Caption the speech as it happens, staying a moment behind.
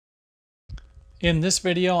In this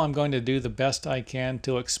video, I'm going to do the best I can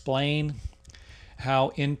to explain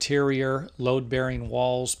how interior load-bearing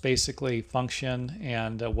walls basically function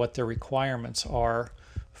and what their requirements are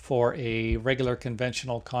for a regular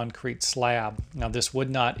conventional concrete slab. Now, this would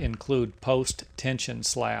not include post-tension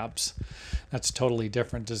slabs. That's a totally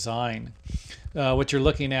different design. What you're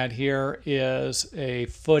looking at here is a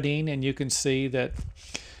footing, and you can see that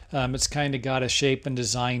it's kind of got a shape and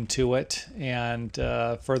design to it, and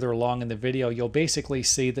further along in the video you'll basically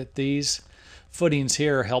see that these footings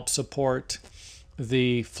here help support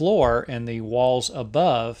the floor and the walls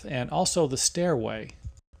above and also the stairway.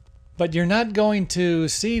 But you're not going to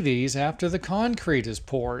see these after the concrete is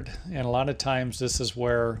poured, and a lot of times this is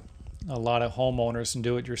where a lot of homeowners and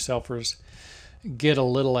do-it-yourselfers get a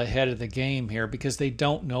little ahead of the game here because they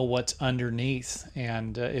don't know what's underneath.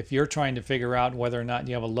 And if you're trying to figure out whether or not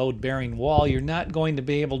you have a load-bearing wall, you're not going to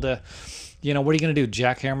be able to, what are you going to do,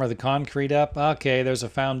 jackhammer the concrete up? Okay, there's a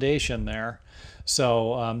foundation there.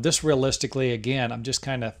 So this realistically, again, I'm just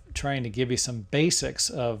kind of trying to give you some basics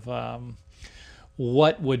of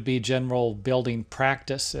what would be general building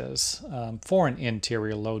practices for an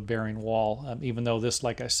interior load-bearing wall, even though this,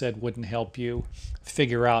 like I said, wouldn't help you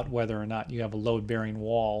figure out whether or not you have a load-bearing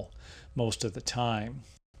wall most of the time.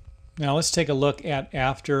 Now let's take a look at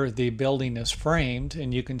after the building is framed,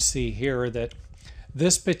 and you can see here that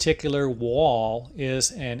this particular wall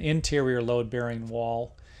is an interior load-bearing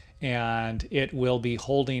wall, and it will be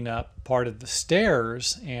holding up part of the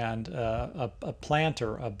stairs and a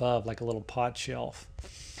planter above, like a little pot shelf.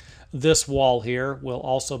 This wall here will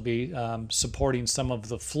also be supporting some of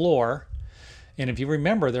the floor. And if you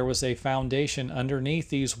remember, there was a foundation underneath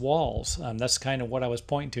these walls. That's kind of what I was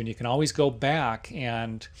pointing to. And you can always go back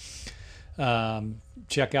and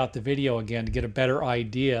check out the video again to get a better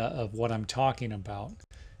idea of what I'm talking about.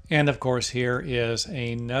 And of course, here is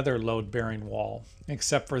another load-bearing wall.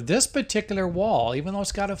 Except for this particular wall, even though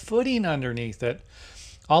it's got a footing underneath it,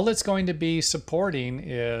 all it's going to be supporting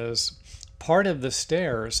is part of the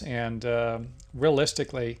stairs. And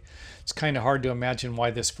realistically, it's kind of hard to imagine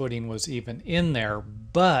why this footing was even in there.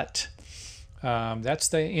 But that's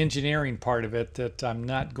the engineering part of it that I'm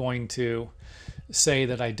not going to say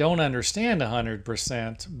that I don't understand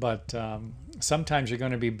 100%, but sometimes you're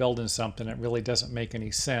going to be building something that really doesn't make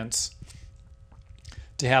any sense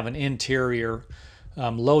to have an interior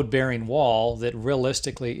load-bearing wall that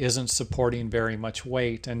realistically isn't supporting very much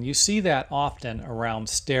weight. And you see that often around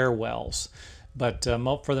stairwells, but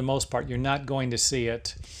for the most part you're not going to see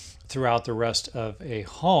it throughout the rest of a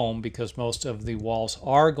home because most of the walls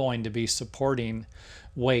are going to be supporting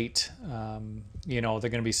weight. They're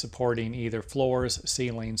going to be supporting either floors,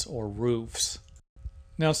 ceilings, or roofs.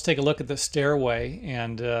 Now let's take a look at the stairway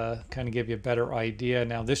and kind of give you a better idea.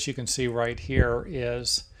 Now this you can see right here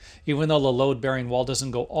is, even though the load-bearing wall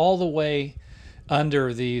doesn't go all the way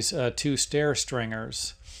under these two stair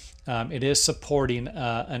stringers, it is supporting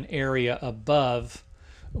an area above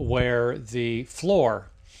where the floor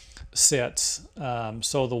sits.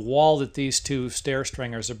 So the wall that these two stair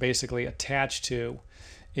stringers are basically attached to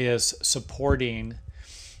is supporting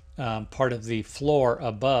part of the floor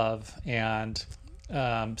above, and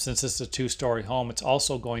since it's a two-story home, it's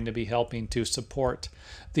also going to be helping to support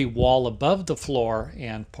the wall above the floor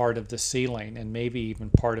and part of the ceiling and maybe even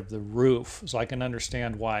part of the roof. So I can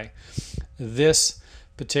understand why this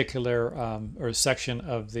particular or section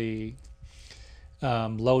of the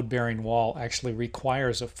load-bearing wall actually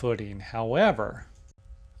requires a footing. However,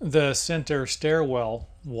 the center stairwell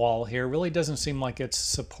wall here really doesn't seem like it's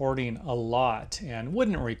supporting a lot and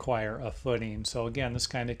wouldn't require a footing. So again, this is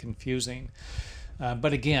kind of confusing.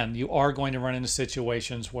 But again, you are going to run into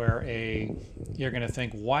situations where you're going to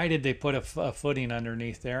think, why did they put a footing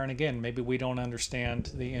underneath there? And again, maybe we don't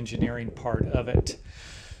understand the engineering part of it.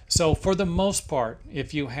 So for the most part,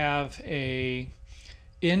 if you have a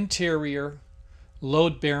interior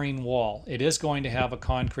load-bearing wall, it is going to have a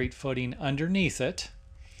concrete footing underneath it.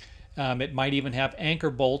 It might even have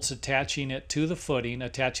anchor bolts attaching it to the footing,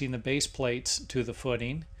 attaching the base plates to the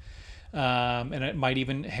footing. And it might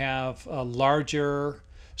even have larger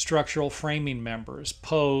structural framing members,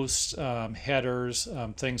 posts, headers,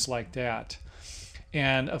 things like that.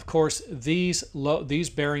 And of course, these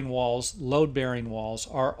bearing walls, load-bearing walls,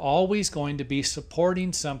 are always going to be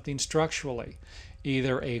supporting something structurally,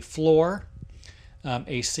 either a floor,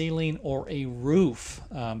 a ceiling, or a roof,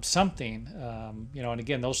 something. And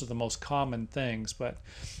again, those are the most common things, but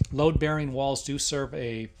load-bearing walls do serve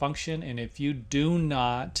a function, and if you do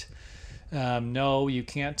not No, you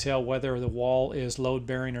can't tell whether the wall is load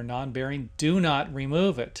bearing or non-bearing. Do not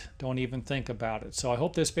remove it. Don't even think about it. So I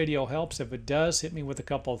hope this video helps. If it does, hit me with a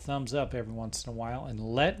couple of thumbs up every once in a while and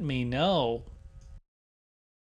let me know